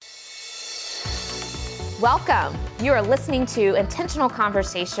Welcome. You are listening to Intentional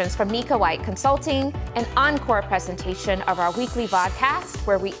Conversations from Mika White Consulting, an encore presentation of our weekly podcast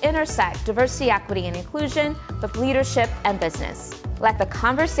where we intersect diversity, equity, and inclusion with leadership and business. Let the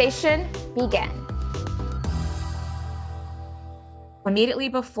conversation begin. Immediately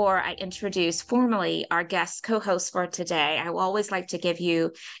before I introduce formally our guest co-host for today, I will always like to give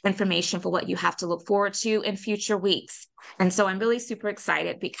you information for what you have to look forward to in future weeks. And so I'm really super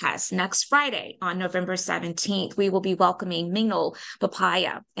excited because next Friday on November 17th, we will be welcoming Minal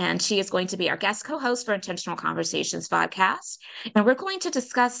Bopaiah, and she is going to be our guest co-host for Intentional Conversations podcast. And we're going to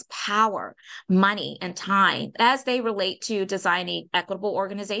discuss power, money, and time as they relate to designing equitable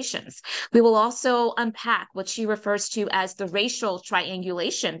organizations. We will also unpack what she refers to as the racial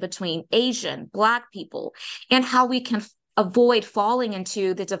triangulation between Asian, Black people, and how we can avoid falling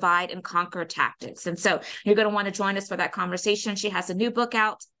into the divide and conquer tactics. And so you're going to want to join us for that conversation. She has a new book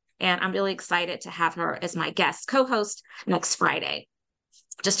out, and I'm really excited to have her as my guest co-host next Friday.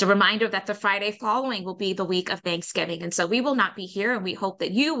 Just a reminder that the Friday following will be the week of Thanksgiving. And so we will not be here, and we hope that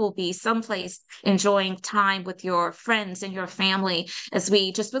you will be someplace enjoying time with your friends and your family as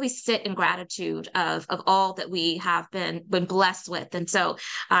we just really sit in gratitude of all that we have been blessed with. And so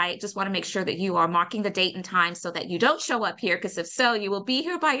I just want to make sure that you are marking the date and time so that you don't show up here, because if so, you will be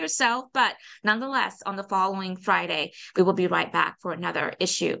here by yourself. But nonetheless, on the following Friday, we will be right back for another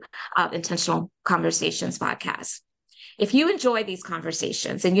issue of Intentional Conversations podcast. If you enjoy these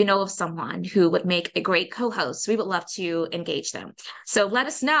conversations and you know of someone who would make a great co-host, we would love to engage them. So let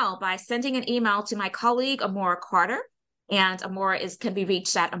us know by sending an email to my colleague, Amora Carter. And Amora can be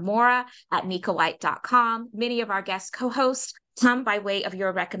reached at amora@mikawhite.com. Many of our guest co-hosts come by way of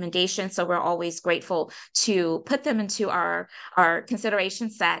your recommendation, so we're always grateful to put them into our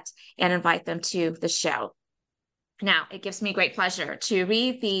consideration set and invite them to the show. Now, it gives me great pleasure to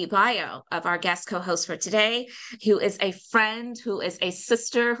read the bio of our guest co-host for today, who is a friend, who is a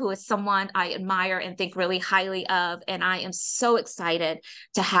sister, who is someone I admire and think really highly of. And I am so excited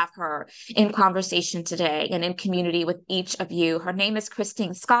to have her in conversation today and in community with each of you. Her name is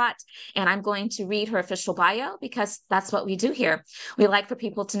Christine Scott, and I'm going to read her official bio because that's what we do here. We like for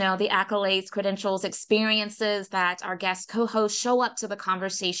people to know the accolades, credentials, experiences that our guest co-hosts show up to the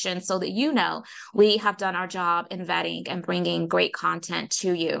conversation so that you know we have done our job in vetting and bringing great content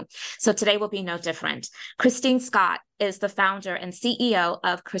to you. So today will be no different. Christine Scott is the founder and CEO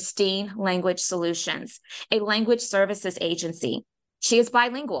of Christine Language Solutions, a language services agency. She is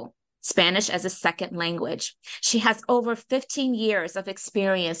bilingual, Spanish as a second language. She has over 15 years of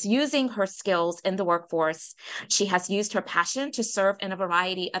experience using her skills in the workforce. She has used her passion to serve in a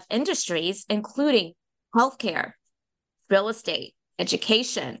variety of industries, including healthcare, real estate,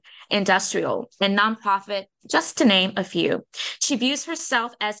 education, industrial, and nonprofit, just to name a few. She views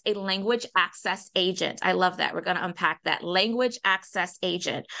herself as a language access agent. I love that. We're going to unpack that. Language access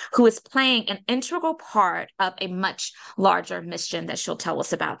agent who is playing an integral part of a much larger mission that she'll tell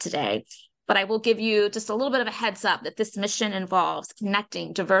us about today. But I will give you just a little bit of a heads up that this mission involves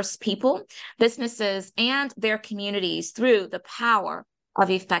connecting diverse people, businesses, and their communities through the power of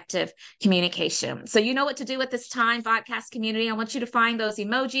effective communication. So you know what to do at this time, podcast community. I want you to find those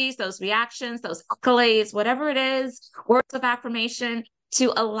emojis, those reactions, those accolades, whatever it is, words of affirmation,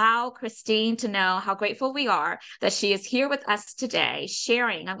 to allow Christine to know how grateful we are that she is here with us today,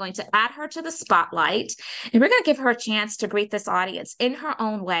 sharing. I'm going to add her to the spotlight, and we're going to give her a chance to greet this audience in her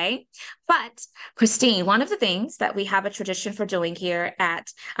own way. But Christine, one of the things that we have a tradition for doing here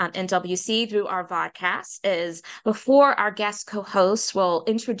at NWC through our vodcast is before our guest co-hosts will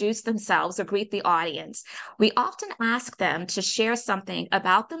introduce themselves or greet the audience, we often ask them to share something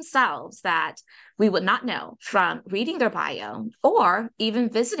about themselves that we would not know from reading their bio or even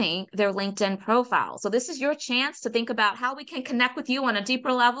visiting their LinkedIn profile. So this is your chance to think about how we can connect with you on a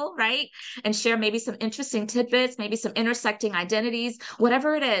deeper level, right? And share maybe some interesting tidbits, maybe some intersecting identities,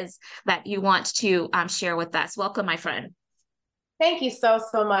 whatever it is that you want to share with us. Welcome, my friend. Thank you so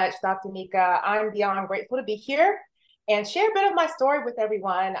much, Dr. Mika. I'm beyond grateful to be here and share a bit of my story with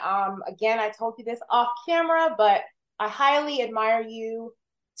everyone. Again, I told you this off camera, but I highly admire you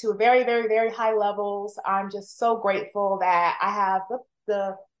to very, very, very high levels. I'm just so grateful that I have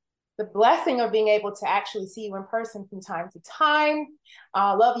the blessing of being able to actually see you in person from time to time.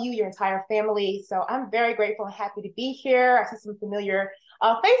 Love you, your entire family. So I'm very grateful and happy to be here. I see some familiar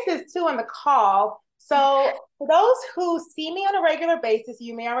faces too on the call. So for those who see me on a regular basis,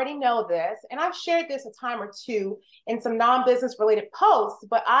 you may already know this, and I've shared this a time or two in some non-business related posts,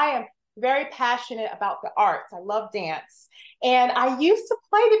 but I am very passionate about the arts. I love dance. And I used to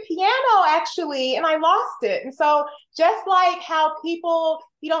play the piano actually, and I lost it. And so just like how people,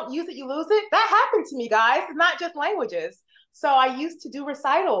 you don't use it, you lose it, that happened to me, guys. It's not just languages. So I used to do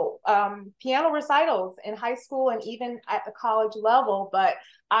piano recitals in high school and even at the college level, but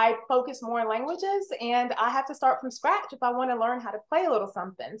I focus more on languages and I have to start from scratch if I want to learn how to play a little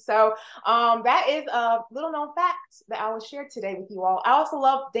something. So that is a little known fact that I will share today with you all. I also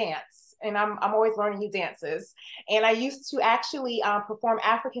love dance and I'm always learning new dances. And I used to actually perform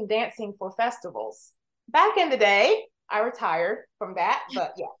African dancing for festivals. Back in the day, I retired from that,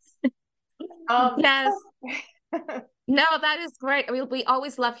 but yes. Yes. No, that is great. We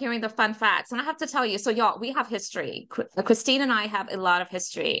always love hearing the fun facts. And I have to tell you, so y'all, we have history. Christine and I have a lot of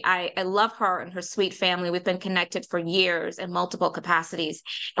history. I love her and her sweet family. We've been connected for years in multiple capacities.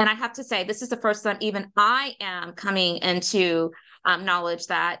 And I have to say, this is the first time even I am coming into knowledge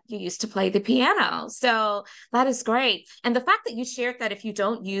that you used to play the piano. So that is great. And the fact that you shared that if you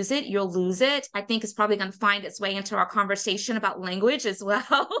don't use it, you'll lose it, I think is probably going to find its way into our conversation about language as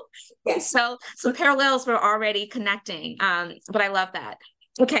well. Yes. So some parallels were already connecting. But I love that.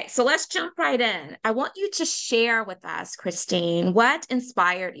 Okay, so let's jump right in. I want you to share with us, Christine, what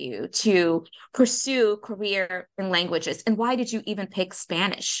inspired you to pursue career in languages and why did you even pick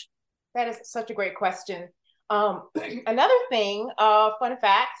Spanish? That is such a great question. Another thing, fun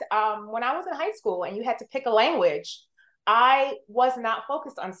fact, when I was in high school and you had to pick a language, I was not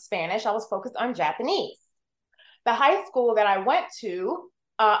focused on Spanish. I was focused on Japanese. The high school that I went to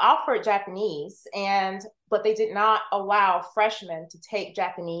offered Japanese, but they did not allow freshmen to take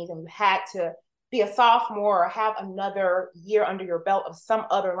Japanese, and you had to be a sophomore or have another year under your belt of some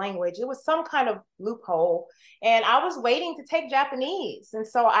other language. It was some kind of loophole, and I was waiting to take Japanese, and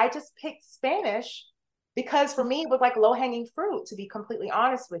so I just picked Spanish because for me it was like low-hanging fruit, to be completely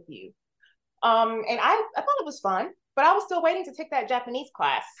honest with you. And I thought it was fun, but I was still waiting to take that Japanese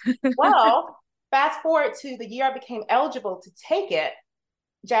class. Well, fast forward to the year I became eligible to take it,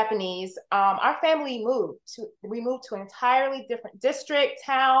 Japanese, our family we moved to an entirely different district,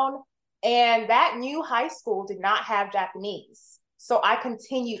 town, and that new high school did not have Japanese. So I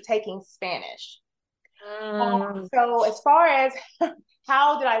continued taking Spanish. So as far as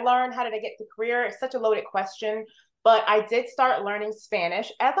how did I learn, how did I get the career? It's such a loaded question, but I did start learning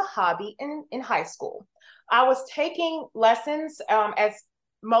Spanish as a hobby in high school. I was taking lessons as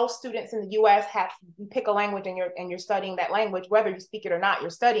most students in the US have. You pick a language and you're studying that language, whether you speak it or not, you're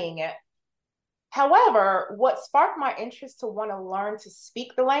studying it. However, what sparked my interest to want to learn to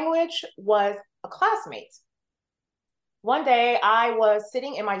speak the language was a classmate. One day I was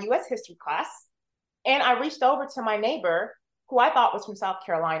sitting in my US history class and I reached over to my neighbor, who I thought was from South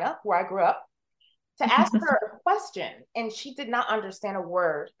Carolina, where I grew up, to ask her a question, and she did not understand a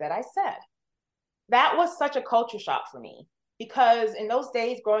word that I said. That was such a culture shock for me, because in those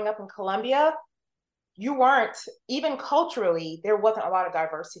days growing up in Colombia, you weren't, even culturally, there wasn't a lot of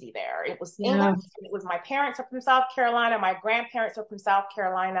diversity there. It was English. It was my parents are from South Carolina, my grandparents are from South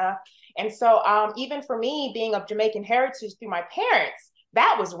Carolina. And so even for me, being of Jamaican heritage through my parents,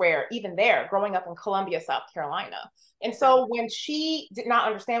 that was rare, even there, growing up in Columbia, South Carolina. And so when she did not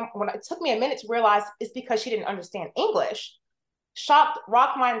understand, when it took me a minute to realize it's because she didn't understand English,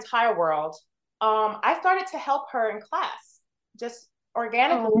 rocked my entire world. I started to help her in class, just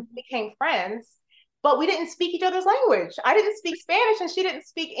organically became friends, but we didn't speak each other's language. I didn't speak Spanish and she didn't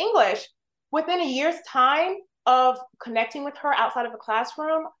speak English. Within a year's time of connecting with her outside of the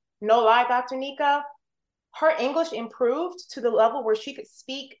classroom, no lie, Dr. Nika, her English improved to the level where she could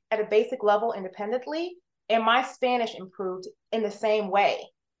speak at a basic level independently, and my Spanish improved in the same way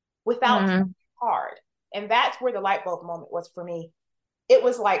without being hard. And that's where the light bulb moment was for me. It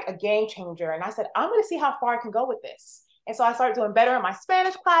was like a game changer. And I said, I'm going to see how far I can go with this. And so I started doing better in my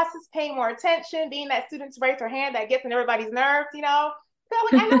Spanish classes, paying more attention, being that student to raise her hand that gets in everybody's nerves, you know.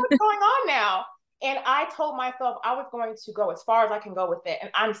 So like, I know what's going on now. And I told myself I was going to go as far as I can go with it. And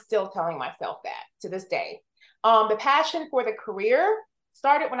I'm still telling myself that to this day. The passion for the career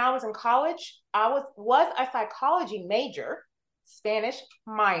started when I was in college. I was a psychology major, Spanish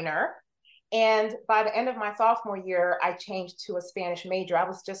minor. And by the end of my sophomore year, I changed to a Spanish major. I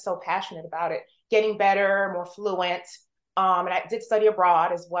was just so passionate about it, getting better, more fluent. And I did study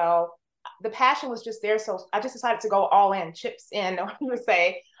abroad as well. The passion was just there. So I just decided to go all in, chips in, you would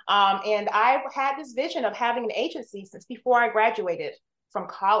say. And I had this vision of having an agency since before I graduated from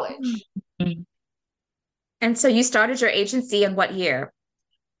college. And so you started your agency in what year?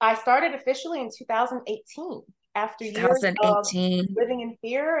 I started officially in 2018 after years of 2018. living in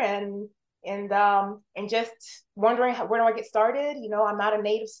fear and just wondering where do I get started? You know, I'm not a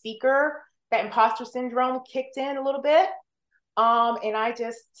native speaker. That imposter syndrome kicked in a little bit. And I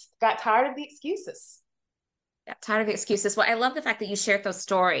just got tired of the excuses. Yeah, tired of the excuses. Well, I love the fact that you shared those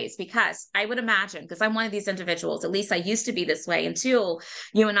stories because I would imagine, because I'm one of these individuals, at least I used to be this way until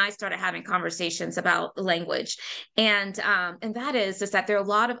you and I started having conversations about language. And that is that there are a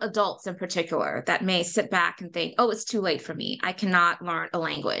lot of adults in particular that may sit back and think, oh, it's too late for me. I cannot learn a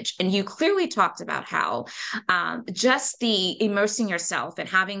language. And you clearly talked about how just the immersing yourself and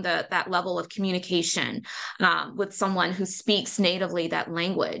having that level of communication with someone who speaks natively that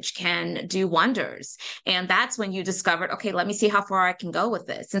language can do wonders. And that's when you discovered, okay, let me see how far I can go with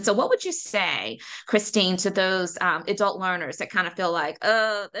this. And so, what would you say, Christine, to those adult learners that kind of feel like,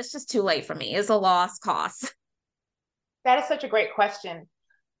 oh, that's just too late for me? It's a lost cause. That is such a great question.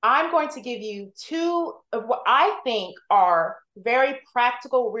 I'm going to give you two of what I think are very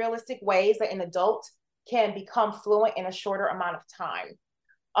practical, realistic ways that an adult can become fluent in a shorter amount of time.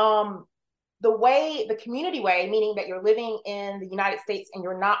 Um, the community way, meaning that you're living in the United States and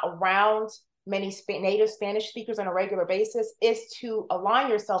you're not around many native Spanish speakers on a regular basis, is to align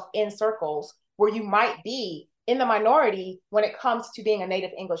yourself in circles where you might be in the minority when it comes to being a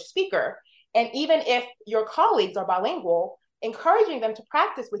native English speaker. And even if your colleagues are bilingual, encouraging them to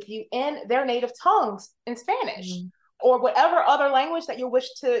practice with you in their native tongues in Spanish. Mm-hmm. Or whatever other language that you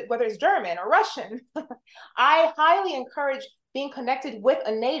wish to, whether it's German or Russian. I highly encourage being connected with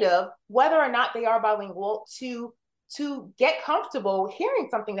a native, whether or not they are bilingual, to get comfortable hearing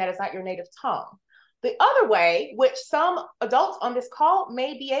something that is not your native tongue. The other way, which some adults on this call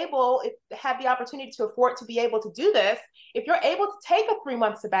may be able, have the opportunity to afford to be able to do this, if you're able to take a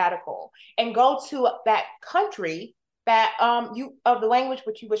 3-month sabbatical and go to that country that you of the language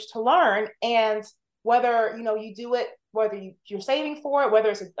which you wish to learn, and whether you do it, whether you're saving for it, whether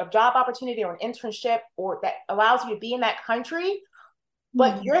it's a job opportunity or an internship, or that allows you to be in that country,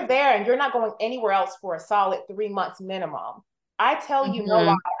 but you're there and you're not going anywhere else for a solid 3 months minimum. I tell you, no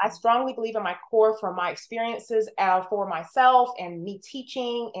lie, I strongly believe in my core from my experiences for myself and me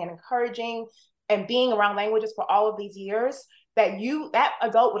teaching and encouraging and being around languages for all of these years, that that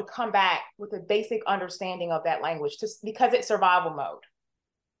adult would come back with a basic understanding of that language, just because it's survival mode.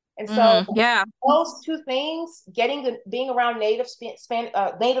 And so those two things, being around native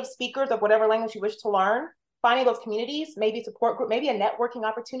speakers of whatever language you wish to learn, finding those communities, maybe a support group, maybe a networking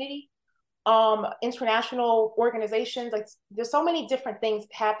opportunity, international organizations, like there's so many different things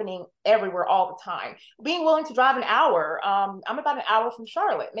happening everywhere all the time. Being willing to drive an hour. I'm about an hour from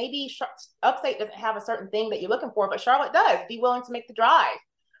Charlotte. Maybe Upstate doesn't have a certain thing that you're looking for, but Charlotte does. Be willing to make the drive.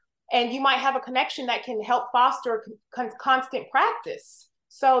 And you might have a connection that can help foster constant practice.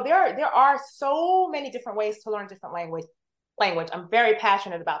 So there are so many different ways to learn different language. I'm very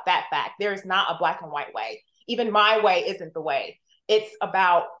passionate about that fact. There is not a black and white way. Even my way isn't the way. It's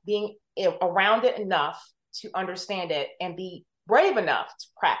about being around it enough to understand it and be brave enough to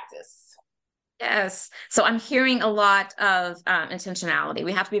practice. Yes. So I'm hearing a lot of intentionality.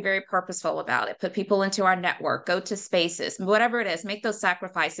 We have to be very purposeful about it. Put people into our network, go to spaces, whatever it is, make those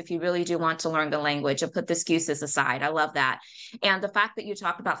sacrifices if you really do want to learn the language, and put the excuses aside. I love that. And the fact that you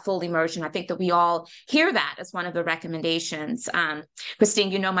talk about full immersion, I think that we all hear that as one of the recommendations.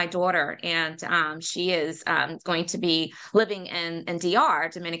 Christine, my daughter, and she is going to be living in DR,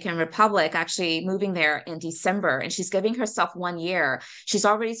 Dominican Republic, actually moving there in December. And she's giving herself 1 year. She's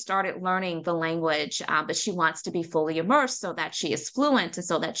already started learning the language, but she wants to be fully immersed so that she is fluent and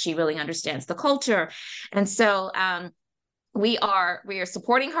so that she really understands the culture. And so we are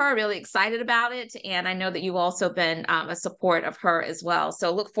supporting her, really excited about it. And I know that you've also been a support of her as well.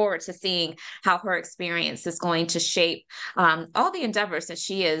 So look forward to seeing how her experience is going to shape all the endeavors that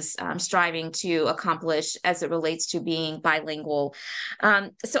she is striving to accomplish as it relates to being bilingual.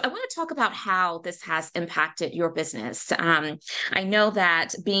 So I want to talk about how this has impacted your business. I know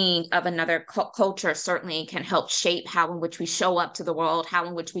that being of another culture certainly can help shape how in which we show up to the world, how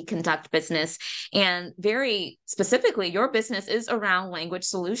in which we conduct business, and very specifically, your business is around language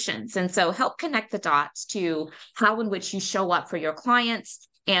solutions. And so help connect the dots to how in which you show up for your clients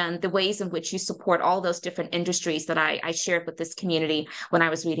and the ways in which you support all those different industries that I shared with this community when I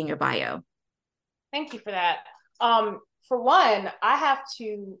was reading your bio. Thank you for that. For one, I have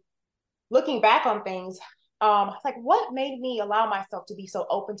to, looking back on things, it's like, what made me allow myself to be so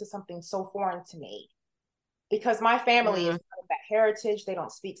open to something so foreign to me? Because my family is of that heritage, they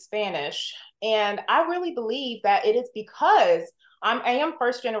don't speak Spanish. And I really believe that it is because I am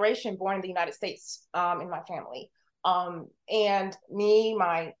first generation born in the United States in my family. And me,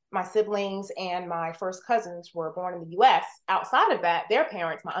 my siblings, and my first cousins were born in the US. Outside of that, their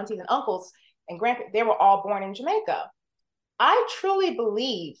parents, my aunties and uncles and grandparents, they were all born in Jamaica. I truly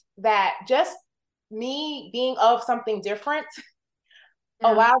believe that just me being of something different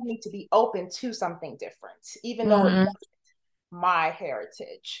Yeah. allowed me to be open to something different, even though it wasn't my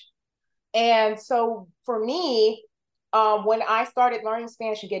heritage. And so for me, when I started learning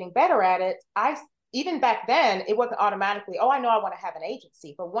Spanish and getting better at it, even back then, it wasn't automatically, oh, I know I want to have an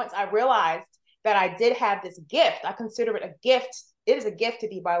agency. But once I realized that I did have this gift, I consider it a gift. It is a gift to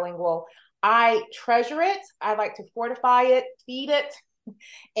be bilingual. I treasure it. I like to fortify it, feed it,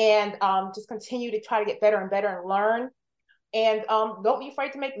 and just continue to try to get better and better and learn. And don't be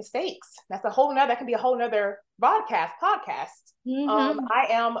afraid to make mistakes. That can be a whole nother podcast. I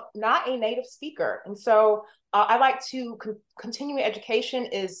am not a native speaker. And so I like to continuing education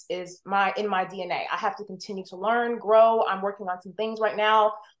is in my DNA. I have to continue to learn, grow. I'm working on some things right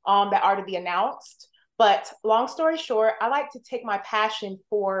now that are to be announced. But long story short, I like to take my passion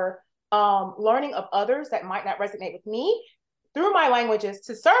for learning of others that might not resonate with me through my languages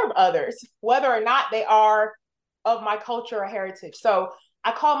to serve others, whether or not they are of my culture or heritage. So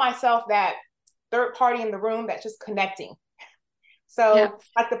I call myself that third party in the room that's just connecting. So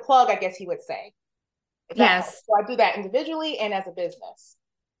like the plug, I guess you would say. Yes. So I do that individually and as a business.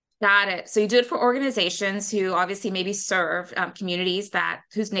 Got it. So you do it for organizations who obviously maybe serve communities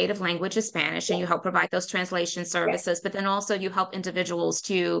whose native language is Spanish, and you help provide those translation services, but then also you help individuals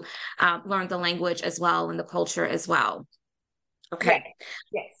to learn the language as well and the culture as well. Okay.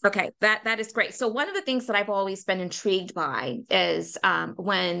 Yes. Okay. That is great. So one of the things that I've always been intrigued by is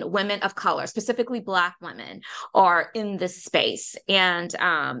when women of color, specifically Black women, are in this space. And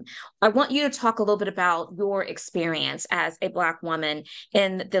I want you to talk a little bit about your experience as a Black woman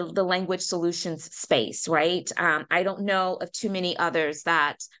in the language solutions space, right? I don't know of too many others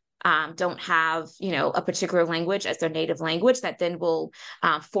that don't have, a particular language as their native language that then will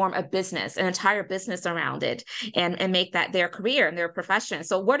form an entire business around it and make that their career and their profession.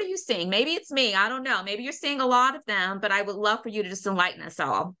 So what are you seeing? Maybe it's me. I don't know. Maybe you're seeing a lot of them, but I would love for you to just enlighten us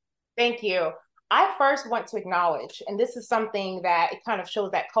all. Thank you. I first want to acknowledge, and this is something that it kind of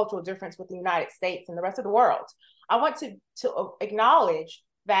shows that cultural difference with the United States and the rest of the world. I want to acknowledge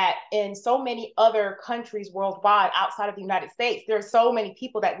that in so many other countries worldwide outside of the United States, there are so many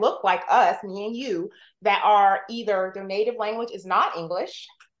people that look like us, me and you, that are either their native language is not English,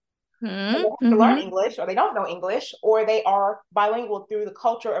 they have to learn English, or they don't know English, or they are bilingual through the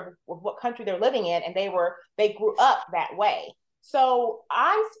culture of what country they're living in, and they grew up that way. So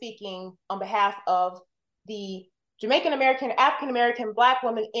I'm speaking on behalf of the Jamaican American, African American, Black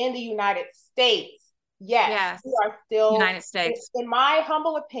women in the United States. Yes, we are still United States. In my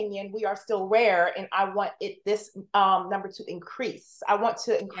humble opinion, we are still rare, and I want this number to increase. I want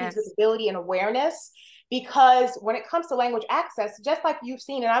to increase visibility and awareness, because when it comes to language access, just like you've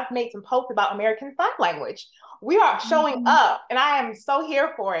seen, and I've made some posts about American Sign Language, we are showing up, and I am so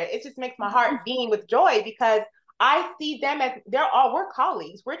here for it. It just makes my heart beam with joy, because I see them as we're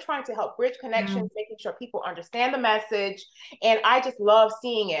colleagues. We're trying to help bridge connections, making sure people understand the message. And I just love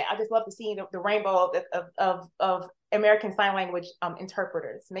seeing it. I just love to see the rainbow of American Sign Language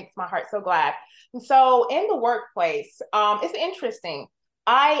interpreters. Makes my heart so glad. And so in the workplace, it's interesting.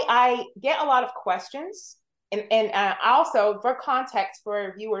 I get a lot of questions, and also for context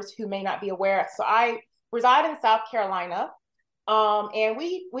for viewers who may not be aware. So I reside in South Carolina. And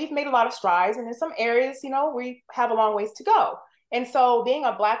we've made a lot of strides, and in some areas, we have a long ways to go. And so being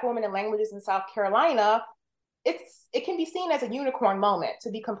a Black woman in languages in South Carolina, it can be seen as a unicorn moment, to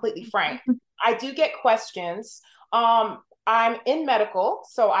be completely frank. I do get questions. I'm in medical,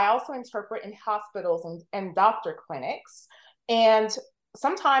 so I also interpret in hospitals and doctor clinics. And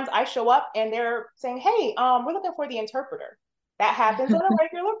sometimes I show up and they're saying, hey, we're looking for the interpreter. That happens on a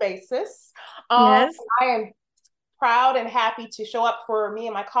regular basis. Yes. I am proud and happy to show up for me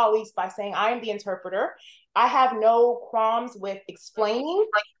and my colleagues by saying I am the interpreter. I have no qualms with explaining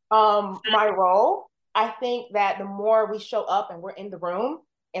my role. I think that the more we show up and we're in the room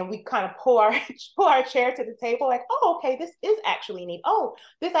and we kind of pull our chair to the table, like, oh, okay, this is actually neat. Oh,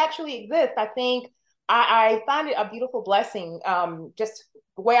 this actually exists. I think I find it a beautiful blessing. Just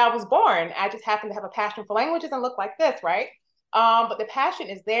the way I was born, I just happen to have a passion for languages and look like this, right? But the passion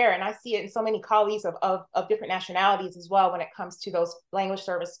is there, and I see it in so many colleagues of different nationalities as well when it comes to those language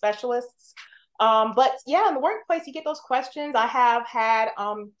service specialists. But yeah, in the workplace, you get those questions. I have had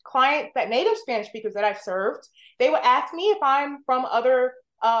clients, that native Spanish speakers that I've served, they would ask me if I'm from other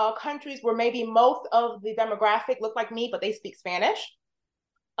countries where maybe most of the demographic look like me, but they speak Spanish.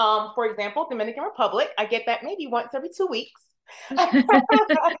 For example, Dominican Republic, I get that maybe once every 2 weeks.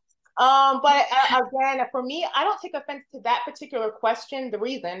 But again, for me, I don't take offense to that particular question. The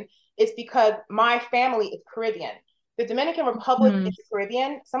reason is because my family is Caribbean. The Dominican Republic Mm. is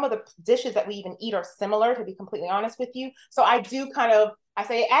Caribbean. Some of the dishes that we even eat are similar, to be completely honest with you. So I do kind of, I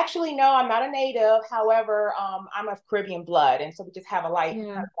say, actually, no, I'm not a native. However, I'm of Caribbean blood. And so we just have a light, Yeah.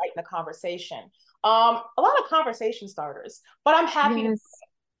 kind of light in the conversation. A lot of conversation starters, but I'm happy to, Yes.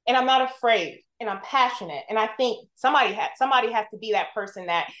 and I'm not afraid, and I'm passionate. And I think somebody has to be that person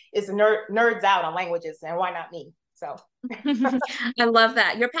that is nerds out on languages, and why not me? So I love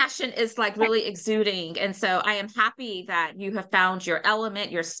that. Your passion is like really exuding. And so I am happy that you have found your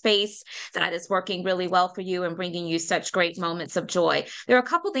element, your space that is working really well for you and bringing you such great moments of joy. There are a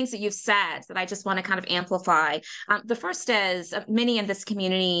couple things that you've said that I just want to kind of amplify. The first is many in this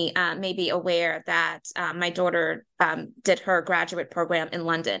community may be aware that my daughter did her graduate program in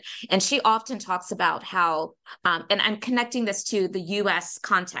London. And she often talks about how, and I'm connecting this to the US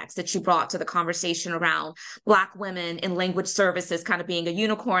context that you brought to the conversation around Black women in language services kind of being a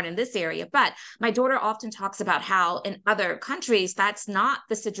unicorn in this area. But my daughter often talks about how in other countries, that's not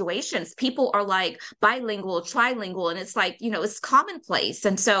the situations. People are like bilingual, trilingual, and it's like, it's commonplace.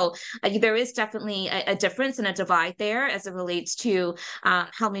 And so there is definitely a difference and a divide there as it relates to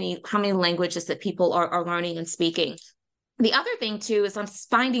how many languages that people are learning and speaking. The other thing too is I'm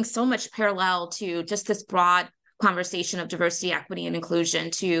finding so much parallel to just this broad conversation of diversity, equity, and inclusion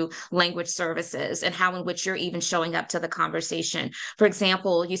to language services and how in which you're even showing up to the conversation. For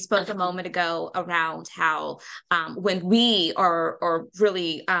example, you spoke a moment ago around how when we are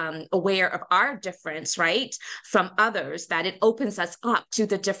really aware of our difference, right, from others, that it opens us up to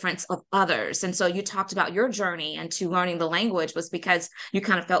the difference of others. And so you talked about your journey and to learning the language was because you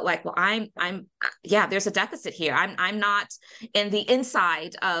kind of felt like, well, yeah, there's a deficit here. I'm not in the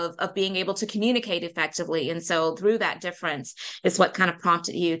inside of being able to communicate effectively. And so through that difference is what kind of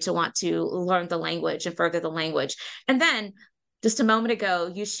prompted you to want to learn the language and further the language. And then just a moment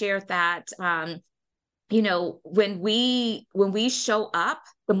ago, you shared that, when we show up,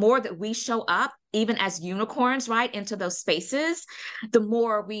 the more that we show up, even as unicorns, right, into those spaces, the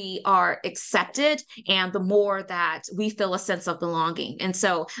more we are accepted and the more that we feel a sense of belonging. And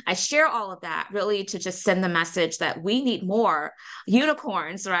so I share all of that really to just send the message that we need more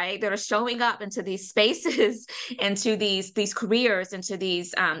unicorns, right, that are showing up into these spaces, into these careers, into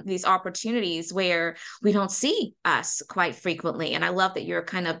these opportunities where we don't see us quite frequently. And I love that you're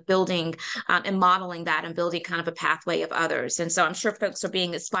kind of building and modeling that and building kind of a pathway of others. And so I'm sure folks are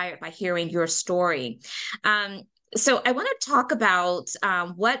being inspired by hearing your story. So I want to talk about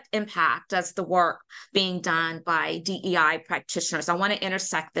what impact does the work being done by DEI practitioners. I want to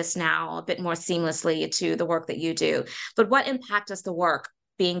intersect this now a bit more seamlessly to the work that you do. But what impact does the work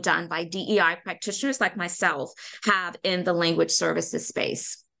being done by DEI practitioners like myself have in the language services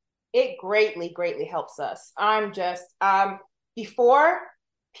space? it greatly, greatly helps us. I'm just, before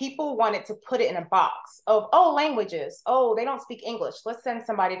people wanted to put it in a box of, oh, languages, oh, they don't speak English, let's send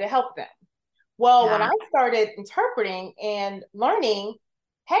somebody to help them. Well, when Yeah. I started interpreting and learning,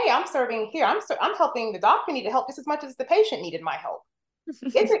 hey, I'm serving here, I'm helping the doctor need help just as much as the patient needed my help.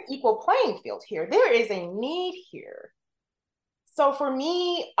 It's an equal playing field here. There is a need here. So for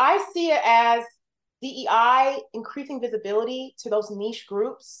me, I see it as DEI increasing visibility to those niche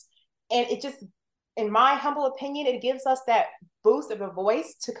groups. And it just, in my humble opinion, it gives us that boost of a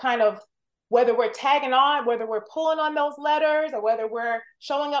voice to kind of, whether we're tagging on, whether we're pulling on those letters, or whether we're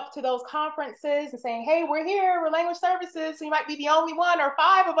showing up to those conferences and saying, hey, we're here, we're language services. So you might be the only one or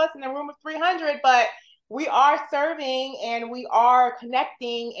five of us in a room of 300, but we are serving and we are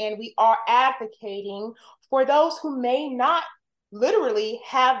connecting and we are advocating for those who may not literally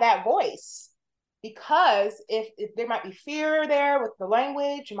have that voice. Because if there might be fear there with the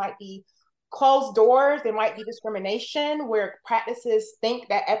language, it might be closed doors, there might be discrimination where practices think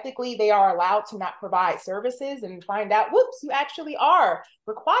that ethically they are allowed to not provide services and find out, whoops, you actually are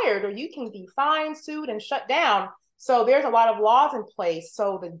required, or you can be fined, sued, and shut down. So there's a lot of laws in place.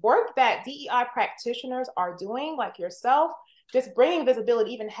 So the work that DEI practitioners are doing, like yourself, just bringing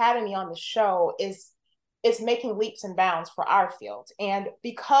visibility, even having me on the show, is making leaps and bounds for our field. And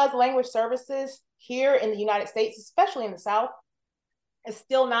because language services here in the United States, especially in the South, is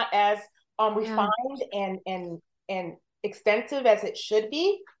still not as Yeah. refined and extensive as it should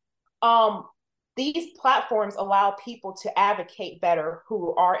be, these platforms allow people to advocate better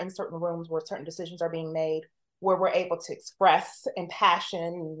who are in certain rooms where certain decisions are being made, where we're able to express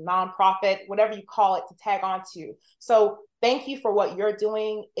impassion, nonprofit, whatever you call it, to tag on to. So thank you for what you're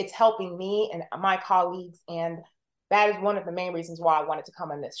doing. It's helping me and my colleagues. And that is one of the main reasons why I wanted to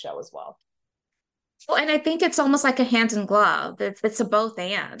come on this show as well. Well, and I think it's almost like a hand in glove. It's a both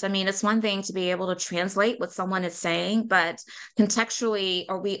and. I mean, it's one thing to be able to translate what someone is saying, but contextually,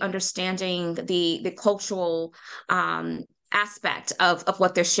 are we understanding the cultural aspect of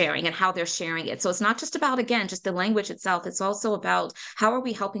what they're sharing and how they're sharing it? So it's not just about, again, just the language itself. It's also about how are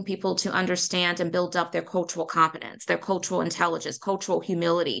we helping people to understand and build up their cultural competence, their cultural intelligence, cultural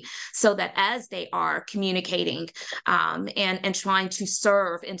humility, so that as they are communicating and trying to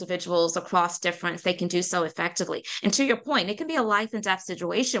serve individuals across difference, they can do so effectively. And to your point, it can be a life and death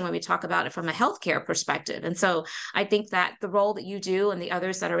situation when we talk about it from a healthcare perspective. And so I think that the role that you do and the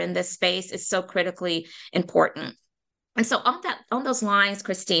others that are in this space is so critically important. And so on those lines,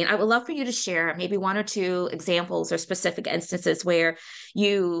 Christine, I would love for you to share maybe one or two examples or specific instances where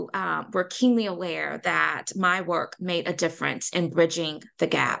you were keenly aware that my work made a difference in bridging the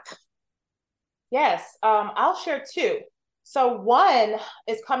gap. Yes, I'll share two. So one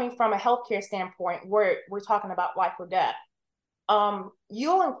is coming from a healthcare standpoint where we're talking about life or death. I'll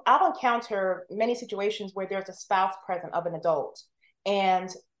encounter many situations where there's a spouse present of an adult, and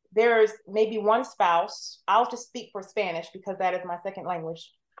there's maybe one spouse. I'll just speak for Spanish because that is my second language.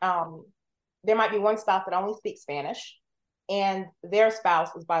 There might be one spouse that only speaks Spanish, and their spouse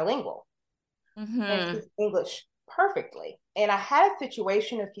is bilingual and speaks English perfectly. And I had a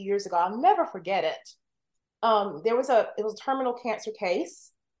situation a few years ago. I'll never forget it. It was a terminal cancer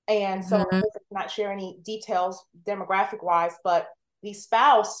case. And so I not share any details demographic wise, but the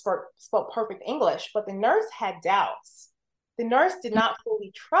spouse spoke perfect English, but the nurse had doubts. The nurse did not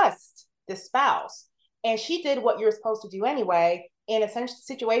fully trust the spouse. And she did what you're supposed to do anyway in a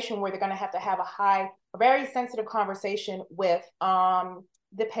situation where they're going to have a very sensitive conversation with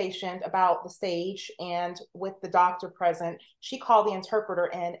the patient about the stage, and with the doctor present. She called the interpreter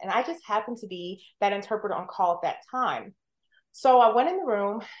in, and I just happened to be that interpreter on call at that time. So I went in the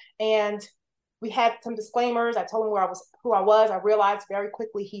room and we had some disclaimers. I told him who I was. I realized very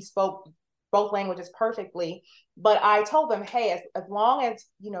quickly he spoke both languages perfectly. But I told them, hey, as long as,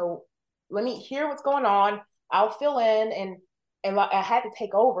 let me hear what's going on, I'll fill in. And I had to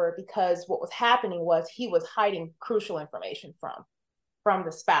take over because what was happening was he was hiding crucial information from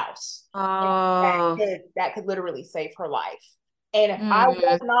the spouse. That could literally save her life. And if I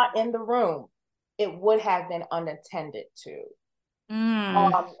was not in the room, it would have been unattended to.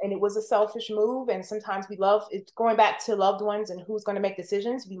 And it was a selfish move. And sometimes we love it's going back to loved ones and who's going to make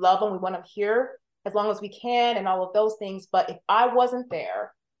decisions. We love them. We want them here as long as we can and all of those things. But if I wasn't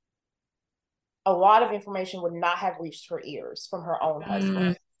there, a lot of information would not have reached her ears from her own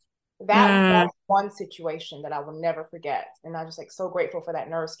husband. That's one situation that I will never forget. And I'm just so grateful for that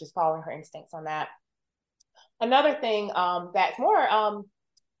nurse just following her instincts on that. Another thing that's more,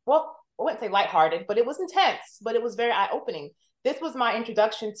 well, I wouldn't say lighthearted, but it was intense, but it was very eye-opening. This was my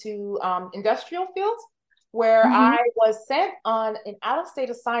introduction to industrial field, where I was sent on an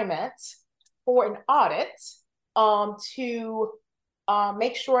out-of-state assignment for an audit to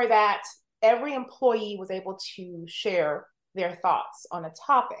make sure that every employee was able to share their thoughts on a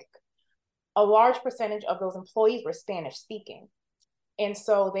topic. A large percentage of those employees were Spanish speaking. And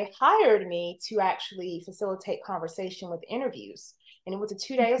so they hired me to actually facilitate conversation with interviews. And it was a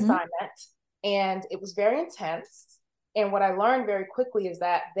 2-day assignment, and it was very intense. And what I learned very quickly is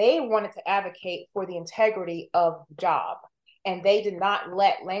that they wanted to advocate for the integrity of the job, and they did not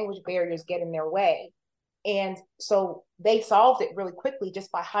let language barriers get in their way. And so they solved it really quickly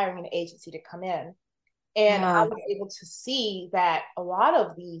just by hiring an agency to come in. And I was able to see that a lot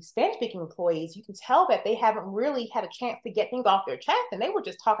of the Spanish-speaking employees, you can tell that they haven't really had a chance to get things off their chest. And they were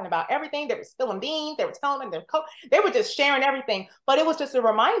just talking about everything. They were spilling beans. They were telling them they were just sharing everything. But it was just a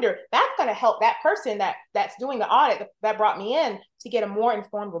reminder that's going to help that person that's doing the audit that brought me in to get a more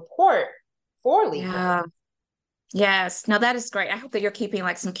informed report for legal. Yes. No, that is great. I hope that you're keeping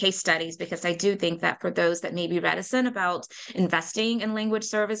some case studies, because I do think that for those that may be reticent about investing in language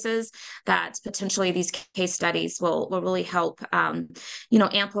services, that potentially these case studies will really help,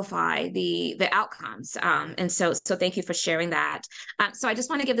 amplify the outcomes. And so thank you for sharing that. So I just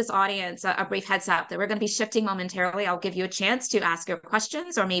want to give this audience a brief heads up that we're going to be shifting momentarily. I'll give you a chance to ask your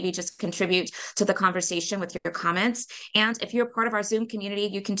questions or maybe just contribute to the conversation with your comments. And if you're part of our Zoom community,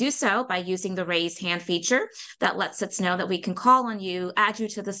 you can do so by using the raise hand feature that lets us know that we can call on you, add you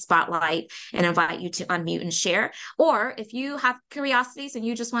to the spotlight, and invite you to unmute and share. Or if you have curiosities and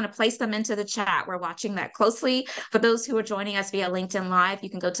you just want to place them into the chat, we're watching that closely. For those who are joining us via LinkedIn Live, you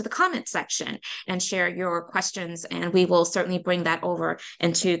can go to the comment section and share your questions, and we will certainly bring that over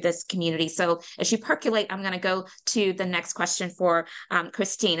into this community. So as you percolate, I'm going to go to the next question for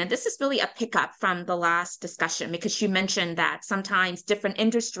Christine. And this is really a pickup from the last discussion, because you mentioned that sometimes different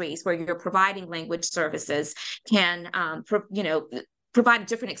industries where you're providing language services can, provide a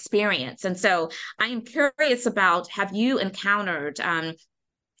different experience. And so I am curious about, have you encountered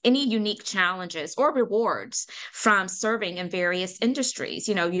any unique challenges or rewards from serving in various industries?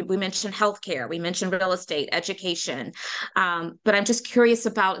 We mentioned healthcare, we mentioned real estate, education, but I'm just curious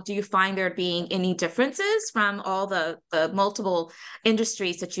about, do you find there being any differences from all the multiple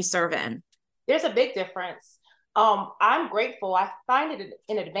industries that you serve in? There's a big difference. I'm grateful. I find it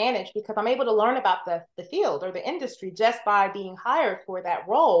an advantage because I'm able to learn about the field or the industry just by being hired for that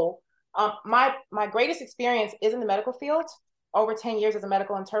role. My greatest experience is in the medical field, over 10 years as a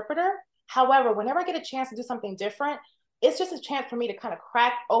medical interpreter. However, whenever I get a chance to do something different, it's just a chance for me to kind of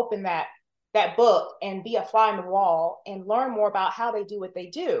crack open that book and be a fly in the wall and learn more about how they do what they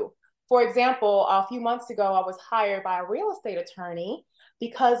do. For example, a few months ago, I was hired by a real estate attorney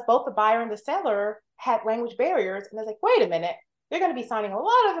because both the buyer and the seller had language barriers. And I was like, wait a minute, they're going to be signing a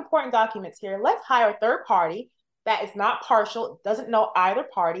lot of important documents here. Let's hire a third party that is not partial, doesn't know either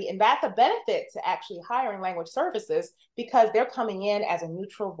party. And that's a benefit to actually hiring language services, because they're coming in as a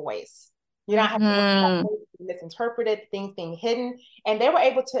neutral voice. You're not having to misinterpreted, things being hidden. And they were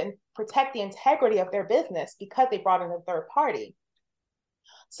able to protect the integrity of their business because they brought in a third party.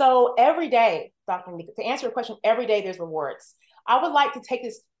 So every day, Dr. Nika, to answer your question, every day there's rewards. I would like to take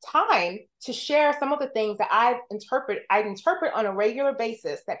this time to share some of the things that I interpret on a regular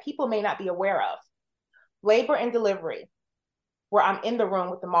basis that people may not be aware of. Labor and delivery, where I'm in the room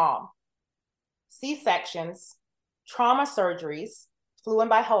with the mom. C-sections, trauma surgeries, flown in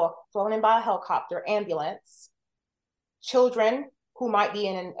by a helicopter, ambulance. Children who might be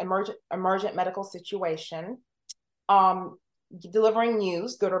in an emergent medical situation. Delivering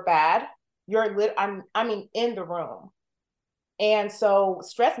news, good or bad. In the room. And so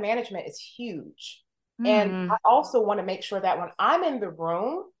stress management is huge. And I also want to make sure that when I'm in the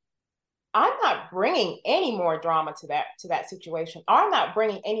room, I'm not bringing any more drama to that situation. I'm not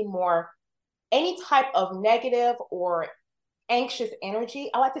bringing any type of negative or anxious energy.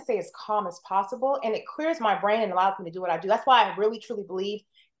 I like to say as calm as possible, and it clears my brain and allows me to do what I do. That's why I really truly believe,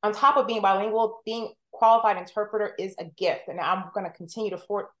 on top of being bilingual, being qualified interpreter is a gift, and I'm going to continue to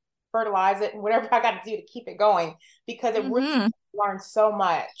fertilize it and whatever I got to do to keep it going, because it really learned so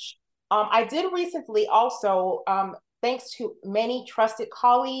much. I did recently also, thanks to many trusted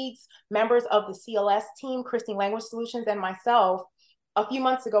colleagues, members of the CLS team, Christine Language Solutions, and myself, a few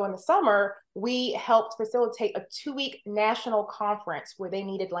months ago in the summer, we helped facilitate a 2-week national conference where they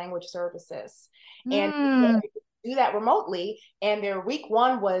needed language services. And do that remotely. And their week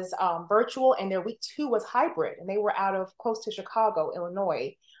 1 was virtual, and their week 2 was hybrid. And they were out of close to Chicago,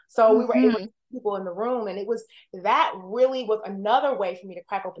 Illinois. So we were able to get people in the room. And that really was another way for me to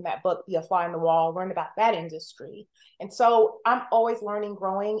crack open that book, be a fly on the wall, learn about that industry. And so I'm always learning,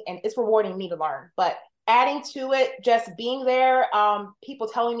 growing, and it's rewarding me to learn. But adding to it, just being there, people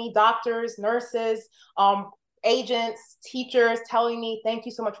telling me, doctors, nurses, agents, teachers telling me, thank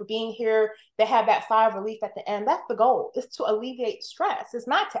you so much for being here. They have that sigh of relief at the end. That's the goal, is to alleviate stress. It's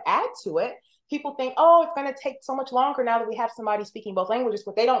not to add to it. People think, oh, it's going to take so much longer now that we have somebody speaking both languages.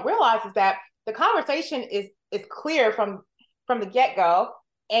 What they don't realize is that the conversation is clear from the get-go,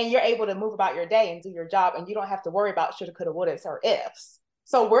 and you're able to move about your day and do your job, and you don't have to worry about shoulda, coulda, wouldas, or ifs.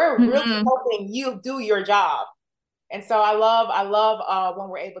 So we're really helping you do your job. And so I love when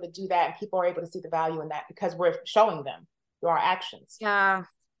we're able to do that, and people are able to see the value in that because we're showing them through our actions. Yeah.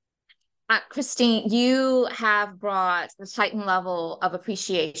 Christine, you have brought a heightened level of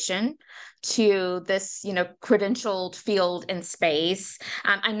appreciation to this, credentialed field and space.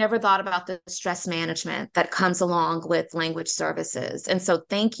 I never thought about the stress management that comes along with language services. And so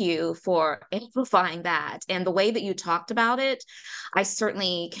thank you for amplifying that. And the way that you talked about it, I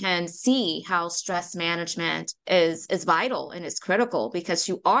certainly can see how stress management is vital and is critical, because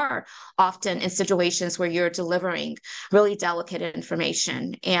you are often in situations where you're delivering really delicate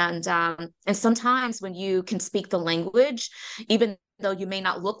information. And sometimes when you can speak the language, even though you may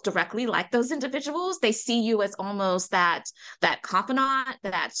not look directly like those individuals, they see you as almost that confidant,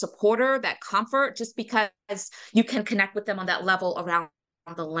 that supporter, that comfort, just because you can connect with them on that level around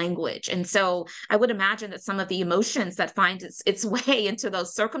the language. And so I would imagine that some of the emotions that find its way into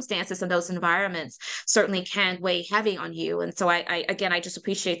those circumstances and those environments certainly can weigh heavy on you. And so again, I just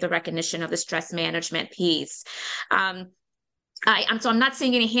appreciate the recognition of the stress management piece. I'm not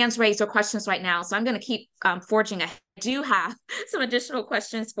seeing any hands raised or questions right now, so I'm going to keep forging ahead. I do have some additional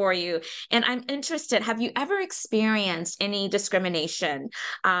questions for you, and I'm interested. Have you ever experienced any discrimination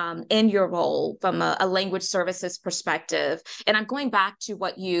in your role from a language services perspective? And I'm going back to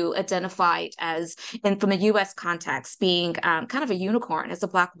what you identified as, from a U.S. context, being kind of a unicorn as a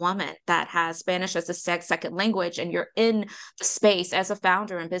Black woman that has Spanish as a second language, and you're in the space as a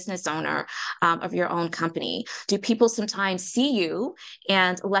founder and business owner of your own company. Do people sometimes see you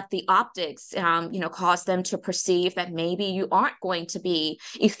and let the optics, cause them to perceive that maybe you aren't going to be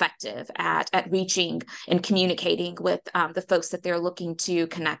effective at reaching and communicating with the folks that they're looking to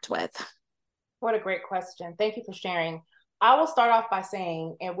connect with? What a great question. Thank you for sharing. I will start off by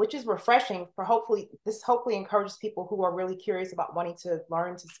saying, and which is refreshing for hopefully encourages people who are really curious about wanting to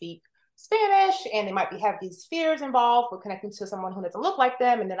learn to speak Spanish, and they might have these fears involved with connecting to someone who doesn't look like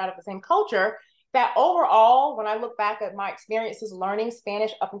them and they're not of the same culture. That overall, when I look back at my experiences learning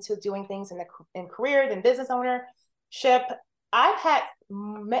Spanish up until doing things in career and business ownership, I've had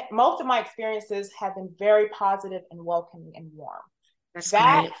most of my experiences have been very positive and welcoming and warm. That's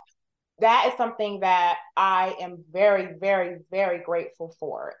great. That is something that I am very, very, very grateful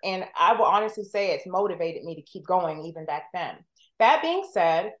for. And I will honestly say it's motivated me to keep going even back then. That being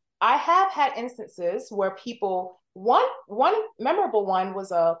said, I have had instances where people, one memorable one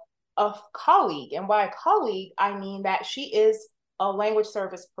was a colleague. And by a colleague, I mean that she is a language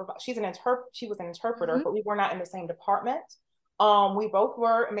service provider. She was an interpreter, mm-hmm. but we were not in the same department. We both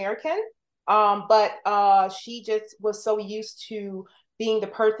were American, but she just was so used to being the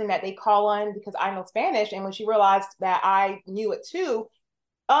person that they call on because I know Spanish. And when she realized that I knew it too,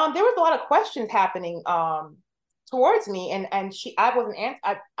 there was a lot of questions happening towards me. And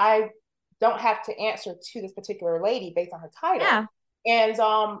I don't have to answer to this particular lady based on her title. Yeah. And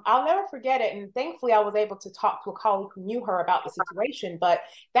I'll never forget it. And thankfully, I was able to talk to a colleague who knew her about the situation. But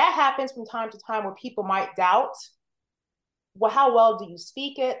that happens from time to time where people might doubt, well, how well do you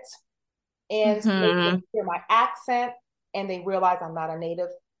speak it? And maybe they hear my accent and they realize I'm not a native,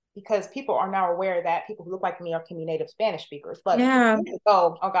 because people are now aware that people who look like me can be native Spanish speakers. But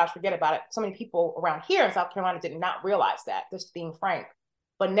oh gosh, forget about it. So many people around here in South Carolina did not realize that, just being frank.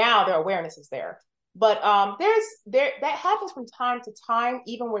 But now their awareness is there. But that happens from time to time,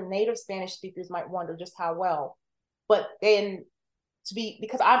 even where native Spanish speakers might wonder just how well. But then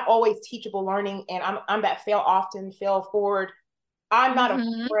because I'm always teachable, learning, and I'm that fail often, fail forward. I'm not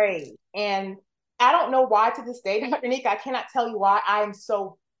afraid. And I don't know why to this day, Dr. Nika, I cannot tell you why I'm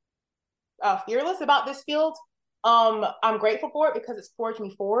so fearless about this field. I'm grateful for it because it's forged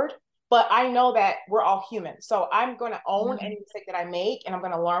me forward. But I know that we're all human. So I'm going to own any mistake that I make, and I'm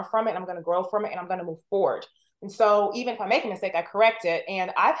going to learn from it, and I'm going to grow from it, and I'm going to move forward. And so even if I make a mistake, I correct it.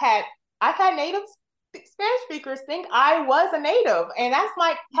 And I've had native Spanish speakers think I was a native. And that's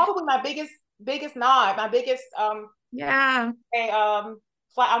probably my biggest nod, my biggest, I'm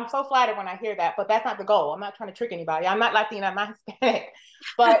so flattered when I hear that, but that's not the goal. I'm not trying to trick anybody. I'm not Latina, I'm not Hispanic.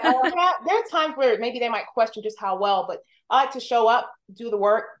 But there are times where maybe they might question just how well, but I like to show up, do the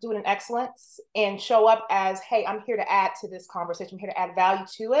work, do it in excellence, and show up as, hey, I'm here to add to this conversation. I'm here to add value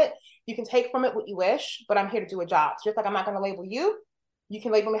to it. You can take from it what you wish, but I'm here to do a job. So just like I'm not going to label you. You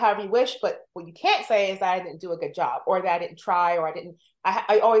can label me however you wish, but what you can't say is that I didn't do a good job, or that I didn't try, or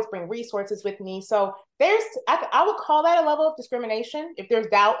I always bring resources with me. So I would call that a level of discrimination if there's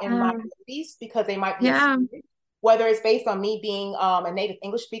doubt in my abilities, because they might be, whether it's based on me being a native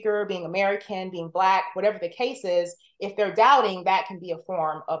English speaker, being American, being Black, whatever the case is, if they're doubting, that can be a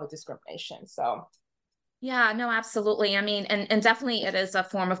form of a discrimination. So. Yeah, no, absolutely. I mean, and definitely it is a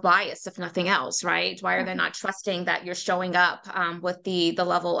form of bias, if nothing else, right? Why are they not trusting that you're showing up with the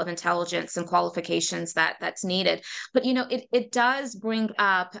level of intelligence and qualifications that's needed? But, it does bring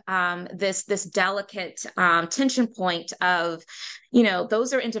up this delicate tension point of,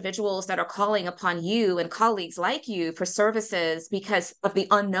 those are individuals that are calling upon you and colleagues like you for services because of the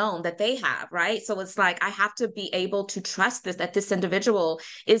unknown that they have, right? So it's like, I have to be able to trust that this individual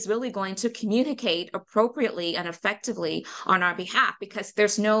is really going to communicate appropriately and effectively on our behalf, because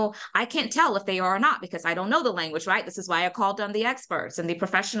I can't tell if they are or not, because I don't know the language, right? This is why I called on the experts and the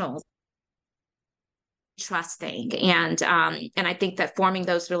professionals trust thing. And I think that forming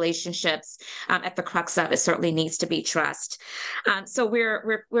those relationships, at the crux of it certainly needs to be trust. So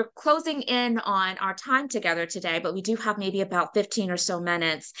we're closing in on our time together today, but we do have maybe about 15 or so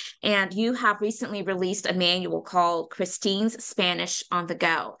minutes. And you have recently released a manual called Christine's Spanish on the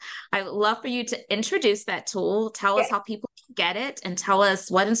Go. I would love for you to introduce that tool, tell us Yes. how people can get it, and tell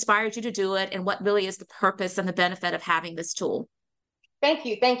us what inspired you to do it and what really is the purpose and the benefit of having this tool. Thank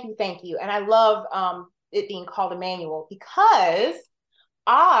you, thank you, thank you. And I love it being called a manual because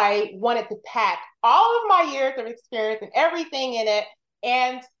I wanted to pack all of my years of experience and everything in it.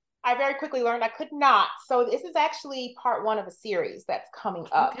 And I very quickly learned I could not. So this is actually part one of a series that's coming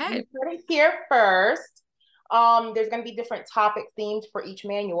up. Okay. You heard it here first. There's going to be different topic themes for each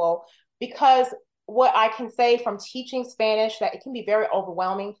manual because what I can say from teaching Spanish that it can be very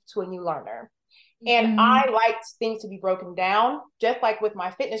overwhelming to a new learner. And I like things to be broken down, just like with my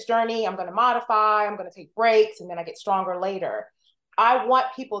fitness journey. I'm going to modify, I'm going to take breaks, and then I get stronger later. I want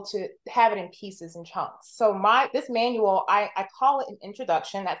people to have it in pieces and chunks. So this manual, I call it an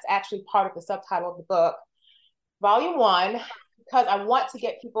introduction. That's actually part of the subtitle of the book, volume 1, because I want to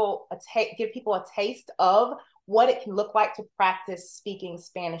give people a taste of what it can look like to practice speaking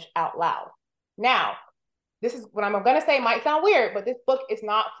Spanish out loud. Now, this is what I'm going to say might sound weird, but this book is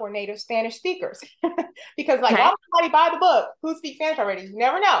not for native Spanish speakers because why would somebody buy the book who speaks Spanish already? You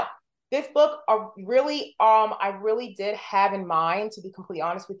never know. This book I really did have in mind, to be completely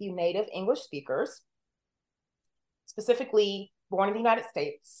honest with you, native English speakers, specifically born in the United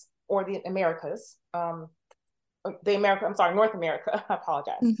States or the Americas, North America, I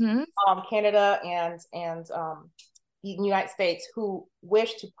apologize, Canada and the United States, who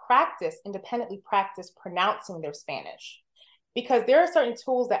wish to independently practice pronouncing their Spanish. Because there are certain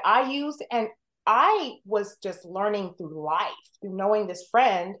tools that I used, and I was just learning through life, through knowing this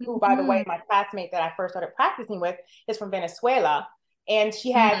friend, who, by the way, my classmate that I first started practicing with is from Venezuela. And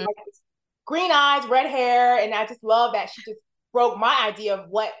she had like green eyes, red hair, and I just love that she just broke my idea of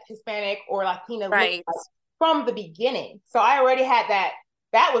what Hispanic or Latina looks like from the beginning. So I already had I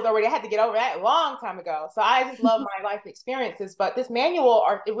had to get over that a long time ago. So I just love my life experiences. But this manual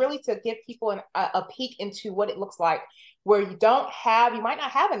really to give people a peek into what it looks like, where you might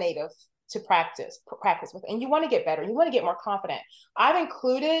not have a native to practice with, and you want to get better, you want to get more confident. I've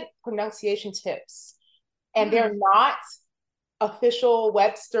included pronunciation tips, and they're not official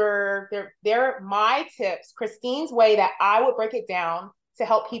Webster. They're my tips, Christine's way that I would break it down to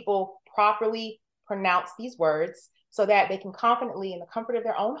help people properly pronounce these words, so that they can confidently, in the comfort of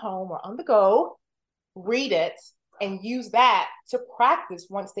their own home or on the go, read it and use that to practice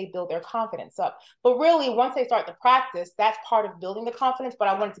once they build their confidence up. But really, once they start to practice, that's part of building the confidence, but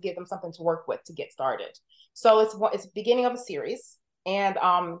I wanted to give them something to work with to get started. So it's the beginning of a series, and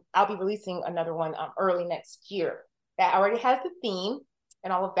I'll be releasing another one early next year that already has the theme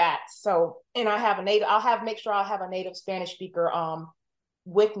and all of that. So, and I'll have a native Spanish speaker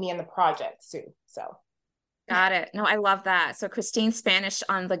with me in the project soon. So got it. No, I love that. So Christine's Spanish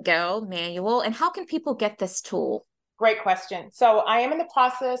on the Go manual. And how can people get this tool? Great question. So I am in the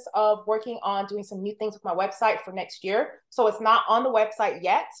process of working on doing some new things with my website for next year. So it's not on the website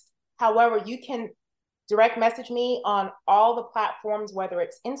yet. However, you can direct message me on all the platforms, whether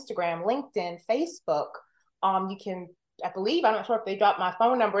it's Instagram, LinkedIn, Facebook. You can, I'm not sure if they dropped my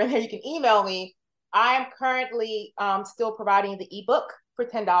phone number in there. You can email me. I am currently still providing the ebook for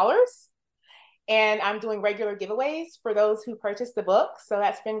 $10. And I'm doing regular giveaways for those who purchase the book. So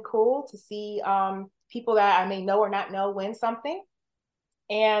that's been cool to see people that I may know or not know win something.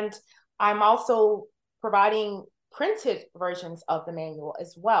 And I'm also providing printed versions of the manual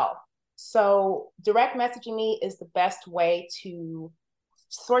as well. So direct messaging me is the best way to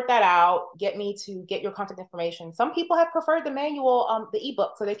sort that out, get me to get your contact information. Some people have preferred the manual, the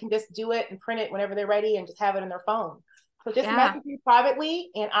ebook, so they can just do it and print it whenever they're ready and just have it in their phone. So just message me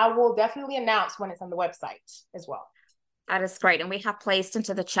privately, and I will definitely announce when it's on the website as well. That is great. And we have placed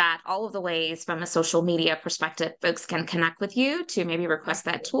into the chat all of the ways from a social media perspective folks can connect with you to maybe request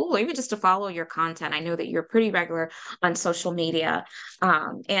that tool or even just to follow your content. I know that you're pretty regular on social media,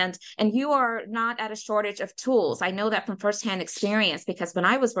 and you are not at a shortage of tools. I know that from firsthand experience, because when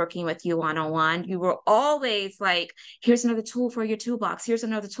I was working with you one-on-one, you were always like, here's another tool for your toolbox. Here's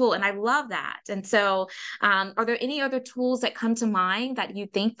another tool. And I love that. And so are there any other tools that come to mind that you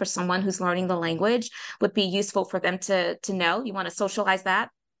think for someone who's learning the language would be useful for them to know? You want to socialize that?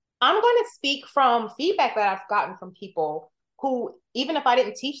 I'm going to speak from feedback that I've gotten from people who, even if I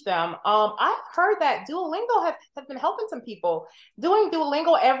didn't teach them, I've heard that Duolingo has been helping some people. Doing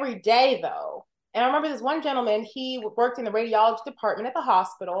Duolingo every day, though. And I remember this one gentleman, he worked in the radiology department at the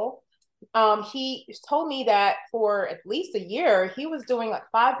hospital. he told me that for at least a year, he was doing like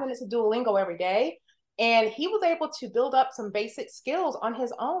 5 minutes of Duolingo every day. And he was able to build up some basic skills on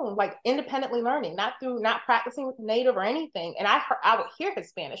his own, like independently learning, not practicing with native or anything. And I would hear his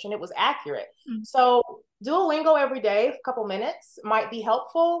Spanish and it was accurate. Mm. So Duolingo every day, a couple minutes might be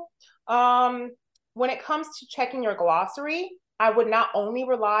helpful. When it comes to checking your glossary, I would not only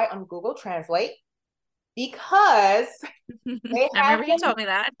rely on Google Translate because they I have remember you been told me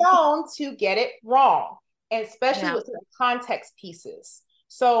that. known to get it wrong, and especially Yeah. with certain context pieces.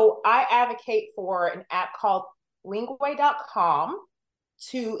 So I advocate for an app called Linguae.com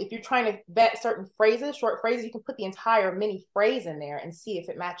to, if you're trying to vet certain phrases, short phrases, you can put the entire mini phrase in there and see if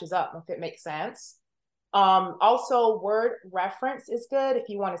it matches up, if it makes sense. Also, word reference is good if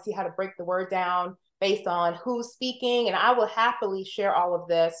you want to see how to break the word down based on who's speaking. And I will happily share all of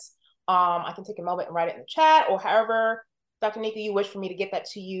this. I can take a moment and write it in the chat, or however, Dr. Nika, you wish for me to get that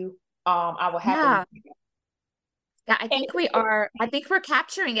to you. I will happily. Yeah. Yeah, I think we're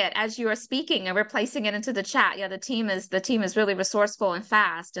capturing it as you are speaking and we're placing it into the chat. Yeah, the team is really resourceful and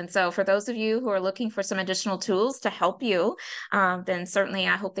fast. And so for those of you who are looking for some additional tools to help you, then certainly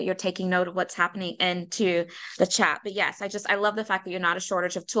I hope that you're taking note of what's happening into the chat. But yes, I love the fact that you're not a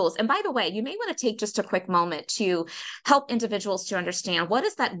shortage of tools. And by the way, you may want to take just a quick moment to help individuals to understand what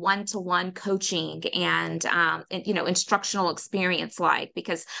is that one-to-one coaching and instructional experience like?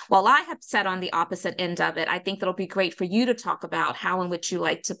 Because while I have sat on the opposite end of it, I think that'll be great for you to talk about how in which you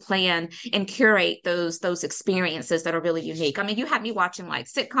like to plan and curate those experiences that are really unique. I mean, you had me watching like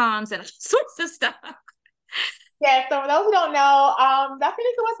sitcoms and all sorts of stuff. Yeah, so for those who don't know, Dr.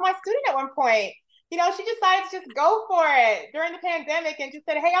 Nika was my student at one point. She decided to just go for it during the pandemic and just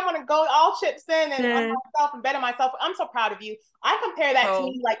said, hey, I'm going to go all chips in and on Yeah. myself and bet on myself. I'm so proud of you. I compare that to Oh,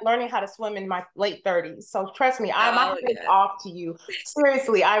 me like learning how to swim in my late 30s. So trust me, my hat oh is yeah. off to you.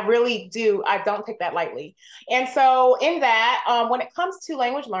 Seriously, I really do. I don't take that lightly. And so in that, when it comes to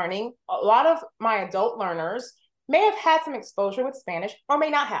language learning, a lot of my adult learners may have had some exposure with Spanish or may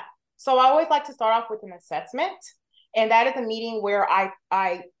not have. So I always like to start off with an assessment. And that is a meeting where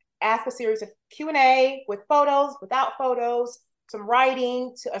I ask a series of Q&A with photos, without photos, some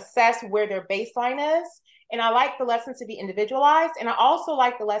writing to assess where their baseline is. And I like the lessons to be individualized. And I also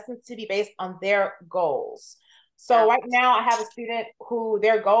like the lessons to be based on their goals. So right now I have a student who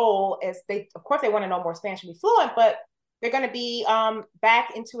their goal is of course, they want to know more Spanish and be fluent, but they're going to be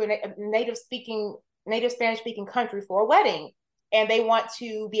back into a native Spanish speaking country for a wedding. And they want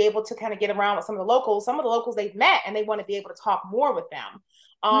to be able to kind of get around with some of the locals. Some of the locals they've met, and they want to be able to talk more with them.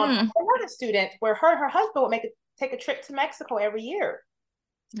 Another student where her husband would take a trip to Mexico every year.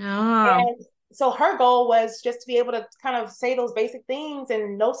 Oh. And so her goal was just to be able to kind of say those basic things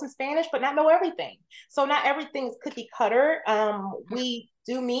and know some Spanish, but not know everything. So not everything is cookie cutter. We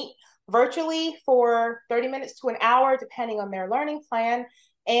do meet virtually for 30 minutes to an hour, depending on their learning plan.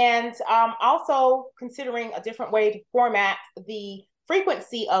 And also considering a different way to format the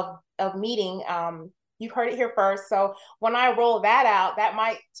frequency of meeting. You've heard it here first. So when I roll that out, that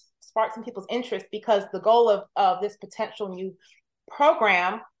might spark some people's interest, because the goal of this potential new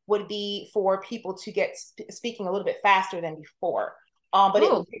program would be for people to get speaking a little bit faster than before. But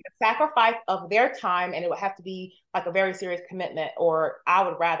it would take a sacrifice of their time, and it would have to be like a very serious commitment, or I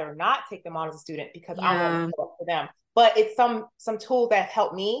would rather not take them on as a student because I want to show up for them. But it's some tools that have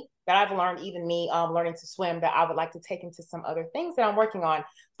helped me, that I've learned, even me learning to swim, that I would like to take into some other things that I'm working on.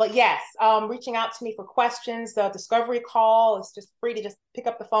 But yes, reaching out to me for questions, the discovery call is just free to just pick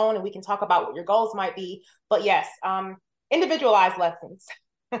up the phone and we can talk about what your goals might be. But yes, individualized lessons.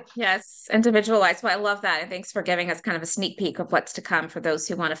 Yes, individualized. Well, I love that. And thanks for giving us kind of a sneak peek of what's to come for those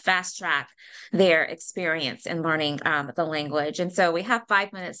who want to fast track their experience in learning the language. And so we have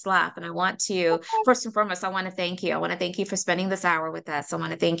 5 minutes left. And I want to, first and foremost, I want to thank you. I want to thank you for spending this hour with us. I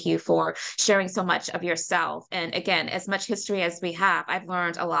want to thank you for sharing so much of yourself. And again, as much history as we have, I've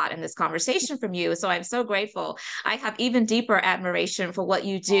learned a lot in this conversation from you. So I'm so grateful. I have even deeper admiration for what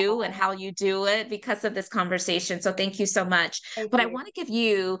you do and how you do it because of this conversation. So thank you so much. But I want to give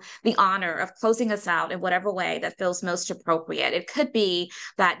you the honor of closing us out in whatever way that feels most appropriate. It could be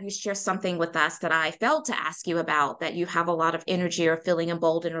that you share something with us that I failed to ask you about, that you have a lot of energy or feeling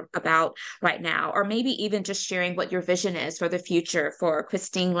emboldened about right now, or maybe even just sharing what your vision is for the future for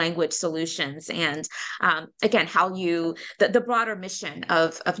Christine Language Solutions, and again, how the broader mission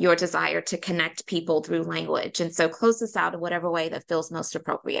of your desire to connect people through language. And so close us out in whatever way that feels most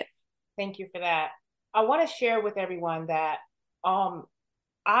appropriate. Thank you for that. I want to share with everyone that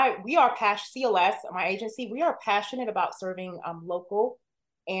we are CLS, my agency, we are passionate about serving local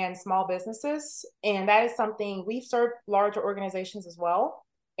and small businesses. And that is something, we've served larger organizations as well.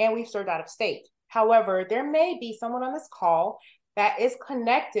 and we've served out of state. However, there may be someone on this call that is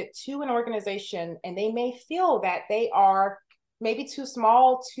connected to an organization, and they may feel that they are maybe too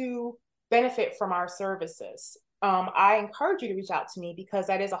small to benefit from our services. I encourage you to reach out to me because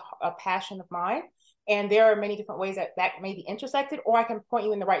that is a passion of mine. And there are many different ways that may be intersected, or I can point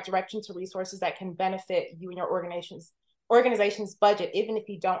you in the right direction to resources that can benefit you and your organization's budget, even if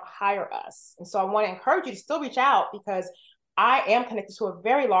you don't hire us. And so I want to encourage you to still reach out, because I am connected to a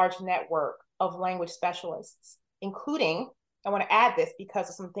very large network of language specialists, including, I want to add this because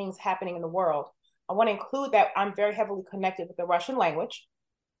of some things happening in the world. I want to include that I'm very heavily connected with the Russian language,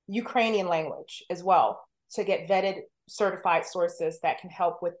 Ukrainian language as well, to get vetted, certified sources that can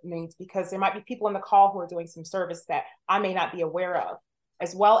help with needs, because there might be people on the call who are doing some service that I may not be aware of,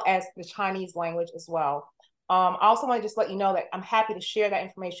 as well as the Chinese language as well. I also want to just let you know that I'm happy to share that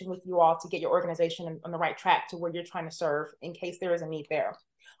information with you all to get your organization on the right track to where you're trying to serve in case there is a need there.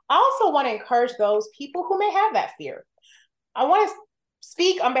 I also want to encourage those people who may have that fear. I want to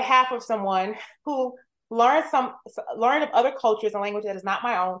speak on behalf of someone who learned of other cultures and language that is not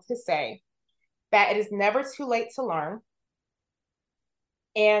my own, to say that it is never too late to learn,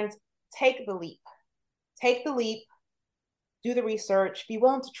 and take the leap. Take the leap, do the research, be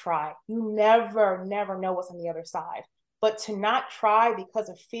willing to try. You never know what's on the other side. But to not try because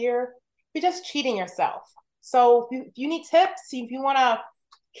of fear, you're just cheating yourself. So if you need tips, if you want to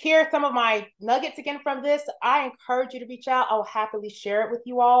hear some of my nuggets again from this, I encourage you to reach out. I will happily share it with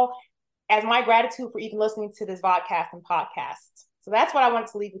you all as my gratitude for even listening to this vodcast and podcast. So that's what I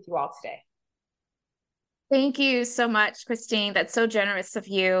wanted to leave with you all today. Thank you so much, Christine. That's so generous of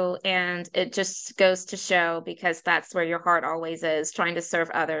you. And it just goes to show, because that's where your heart always is, trying to serve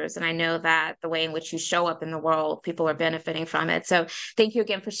others. And I know that the way in which you show up in the world, people are benefiting from it. So thank you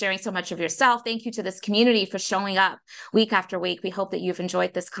again for sharing so much of yourself. Thank you to this community for showing up week after week. We hope that you've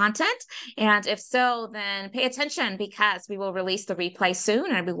enjoyed this content. And if so, then pay attention, because we will release the replay soon,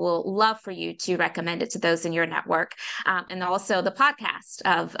 and we will love for you to recommend it to those in your network. And also the podcast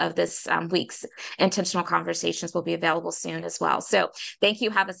of this week's Intentional Conversations will be available soon as well. So thank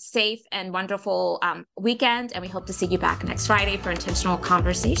you. Have a safe and wonderful weekend, and we hope to see you back next Friday for Intentional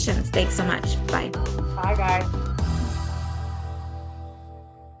Conversations. Thanks so much. Bye. Bye.